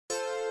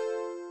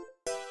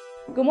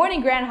Good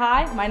morning, Grand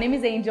High. My name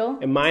is Angel.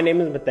 And my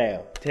name is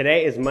Mateo.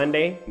 Today is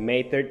Monday,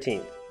 May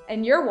 13th.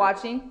 And you're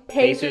watching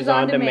Pacers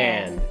on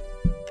Demand.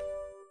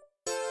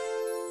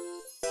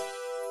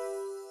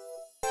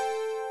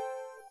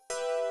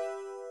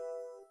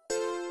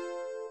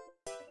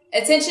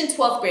 Attention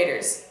 12th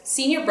graders.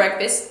 Senior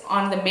breakfast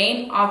on the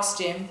main aux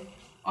gym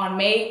on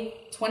May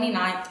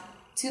 29th,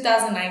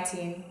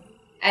 2019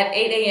 at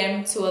 8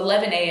 a.m. to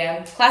 11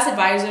 a.m. Class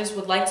advisors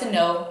would like to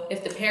know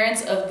if the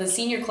parents of the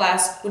senior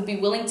class would be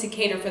willing to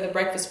cater for the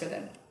breakfast for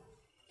them.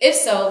 If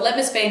so, let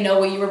Ms. Faye know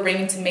what you were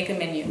bringing to make a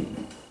menu.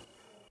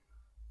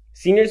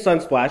 Senior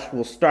Sunsplash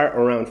will start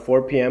around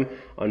 4 p.m.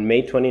 on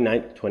May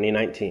 29th,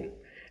 2019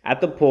 at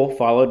the pool,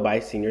 followed by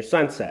Senior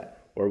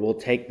Sunset, where we'll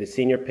take the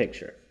senior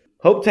picture.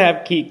 Hope to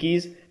have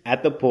Kikis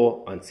at the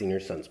pool on Senior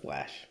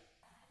Sunsplash.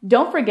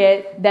 Don't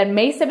forget that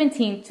May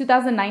 17,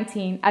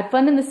 2019 at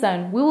Fun in the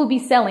Sun, we will be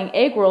selling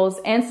egg rolls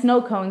and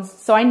snow cones,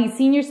 so I need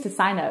seniors to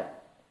sign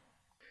up.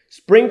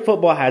 Spring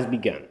football has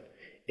begun.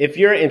 If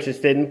you're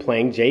interested in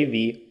playing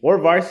JV or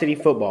varsity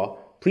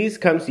football, please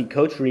come see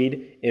Coach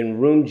Reed in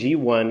room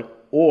G1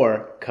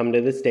 or come to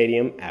the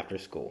stadium after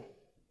school.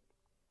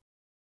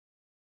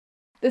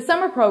 The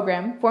summer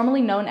program,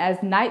 formerly known as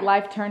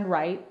Nightlife Turned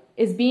Right,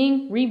 is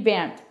being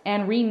revamped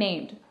and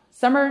renamed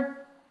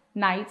Summer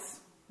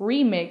Nights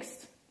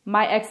Remixed,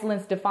 My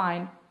Excellence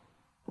Defined.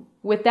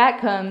 With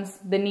that comes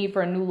the need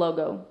for a new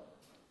logo.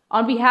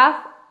 On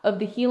behalf of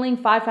the Healing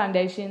 5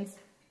 Foundations,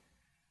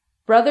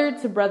 Brother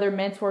to Brother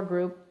Mentor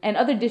Group, and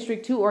other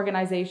District 2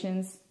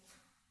 organizations,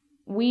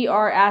 we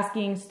are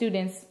asking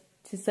students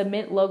to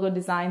submit logo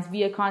designs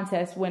via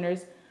contest.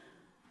 Winners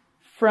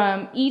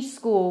from each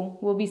school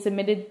will be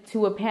submitted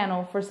to a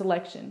panel for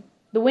selection.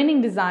 The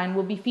winning design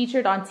will be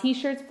featured on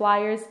t-shirts,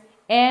 flyers,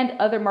 and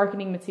other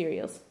marketing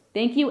materials.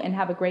 Thank you and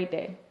have a great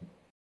day.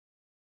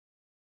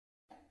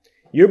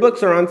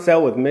 Yearbooks are on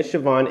sale with Miss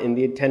Siobhan in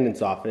the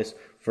attendance office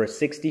for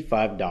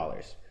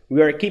 $65.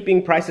 We are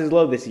keeping prices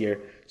low this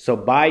year, so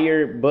buy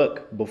your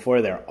book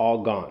before they're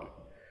all gone.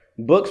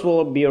 Books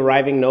will be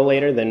arriving no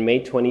later than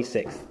May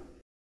 26th.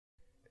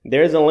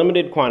 There is a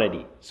limited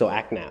quantity, so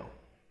act now.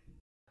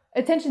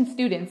 Attention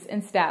students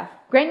and staff.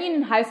 Grant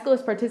Union High School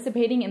is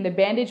participating in the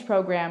Bandage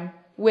program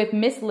with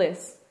Miss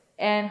Liz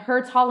and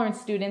her tolerance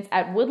students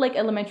at Woodlake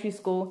Elementary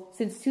School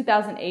since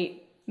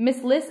 2008.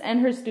 Miss Liz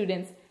and her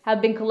students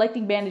have been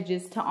collecting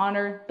bandages to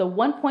honor the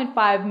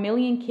 1.5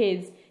 million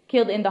kids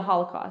killed in the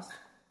Holocaust.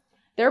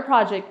 Their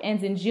project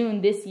ends in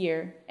June this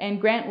year, and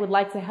Grant would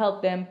like to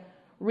help them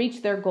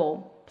reach their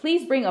goal.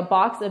 Please bring a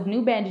box of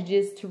new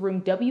bandages to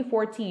room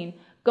W14.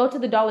 Go to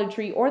the Dollar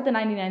Tree or the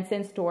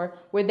 99-cent store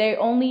where they're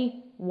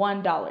only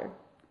 $1.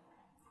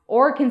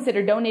 Or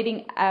consider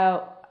donating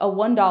a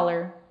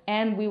 $1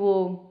 and we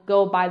will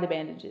go buy the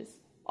bandages.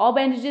 All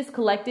bandages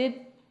collected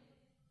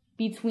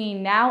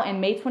between now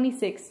and May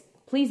 26th.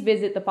 Please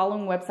visit the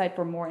following website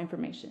for more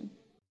information.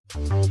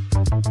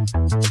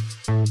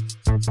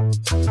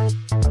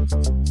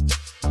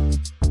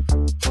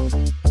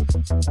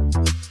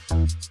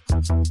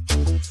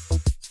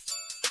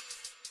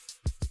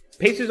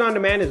 Pacers on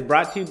Demand is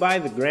brought to you by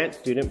the Grant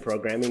Student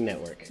Programming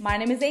Network. My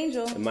name is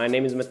Angel. And my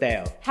name is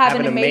Mateo. Have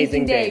an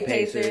amazing day,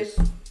 Pacers.